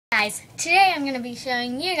guys, today I'm going to be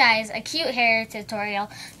showing you guys a cute hair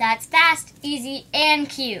tutorial that's fast, easy, and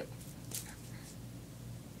cute.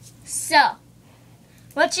 So,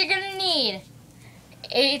 what you're going to need,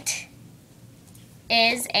 it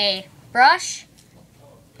is a brush,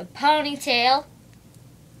 a ponytail,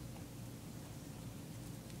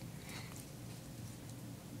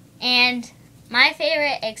 and my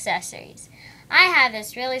favorite accessories. I have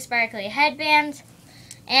this really sparkly headband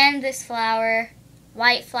and this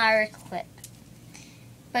white flower clip.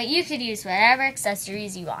 But you could use whatever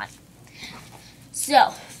accessories you want.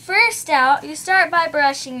 So, first out, you start by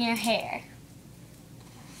brushing your hair.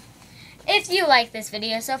 If you like this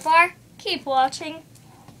video so far, keep watching.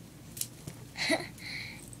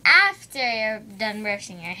 After you're done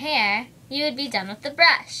brushing your hair, you would be done with the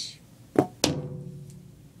brush.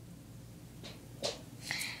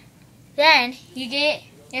 Then you get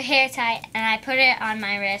your hair tie, and I put it on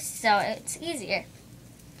my wrist so it's easier.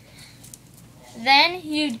 Then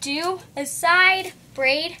you do a side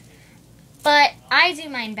braid, but I do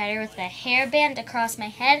mine better with the hairband across my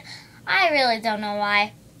head. I really don't know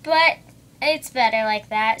why, but it's better like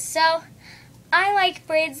that. So I like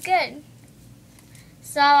braids good.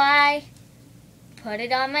 So I put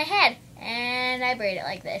it on my head and I braid it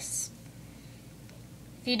like this.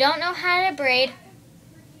 If you don't know how to braid,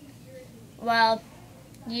 well,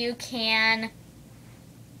 you can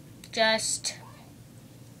just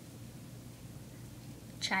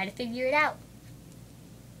try to figure it out.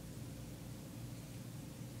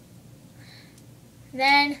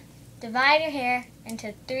 Then divide your hair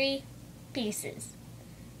into 3 pieces.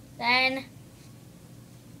 Then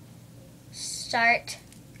start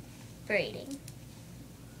braiding.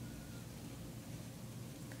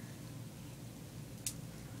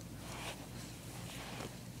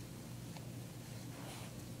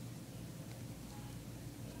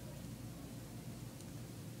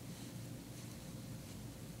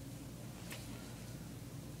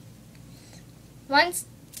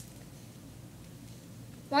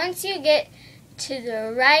 Once you get to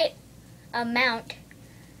the right amount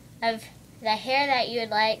of the hair that you would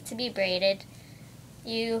like to be braided,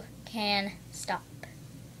 you can stop.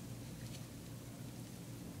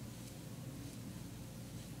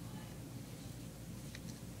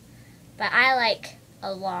 But I like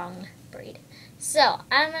a long braid. So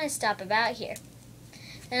I'm going to stop about here.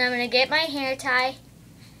 Then I'm going to get my hair tie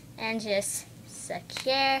and just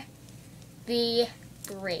secure the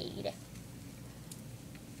braid.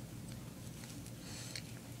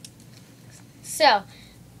 So,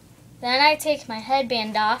 then I take my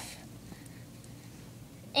headband off,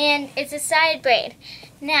 and it's a side braid.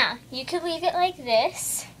 Now, you could leave it like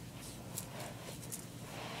this,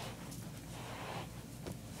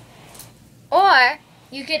 or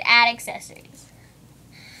you could add accessories.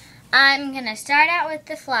 I'm going to start out with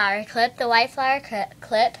the flower clip, the white flower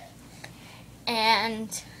clip,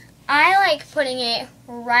 and I like putting it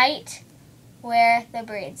right where the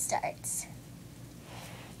braid starts.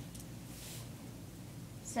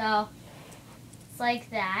 So, it's like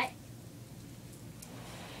that.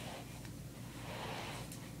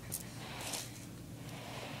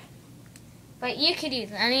 But you could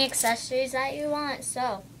use any accessories that you want,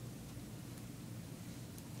 so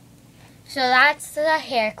that's the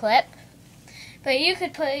hair clip. But you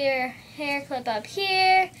could put your hair clip up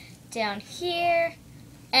here, down here,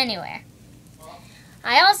 anywhere.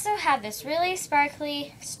 I also have this really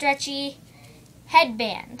sparkly, stretchy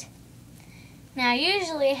headband. Now,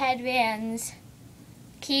 usually headbands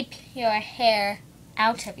keep your hair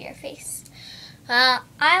out of your face. I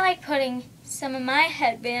like putting some of my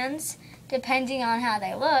headbands, depending on how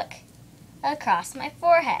they look, across my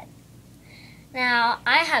forehead. Now,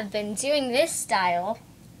 I have been doing this style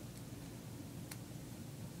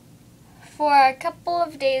for a couple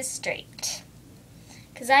of days straight,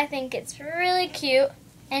 because I think it's really cute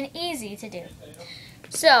and easy to do.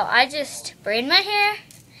 So, I just braid my hair,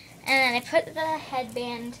 and then I put the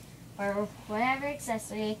headband or whatever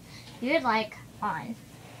accessory you would like on.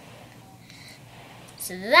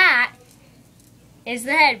 So that is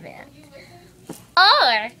the headband.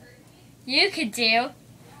 Or you could do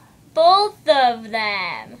both of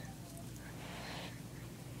them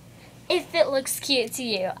if it looks cute to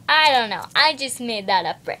you. I don't know. I just made that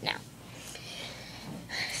up right now.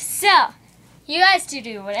 So, you guys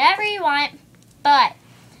do whatever you want, but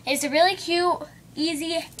it's a really cute,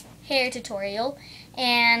 easy hair tutorial,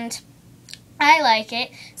 and I like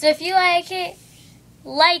it. So if you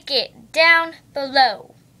like it down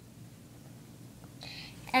below.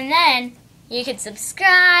 And then you can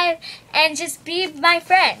subscribe and just be my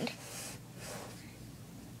friend.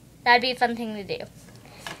 That'd be a fun thing to do.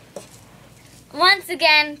 once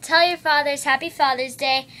again, tell your fathers Happy Father's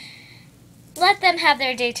Day. Let them have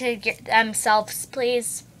their day to themselves,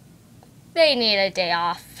 please. They need a day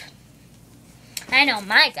off. I know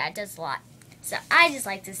my dad does a lot. So I just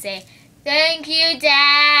like to say, thank you,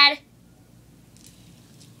 Dad.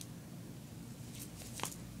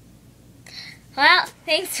 Well,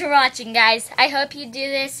 thanks for watching, guys. I hope you do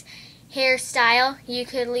this hairstyle. You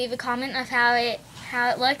could leave a comment of how it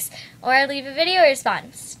looks or leave a video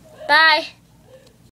response. Bye.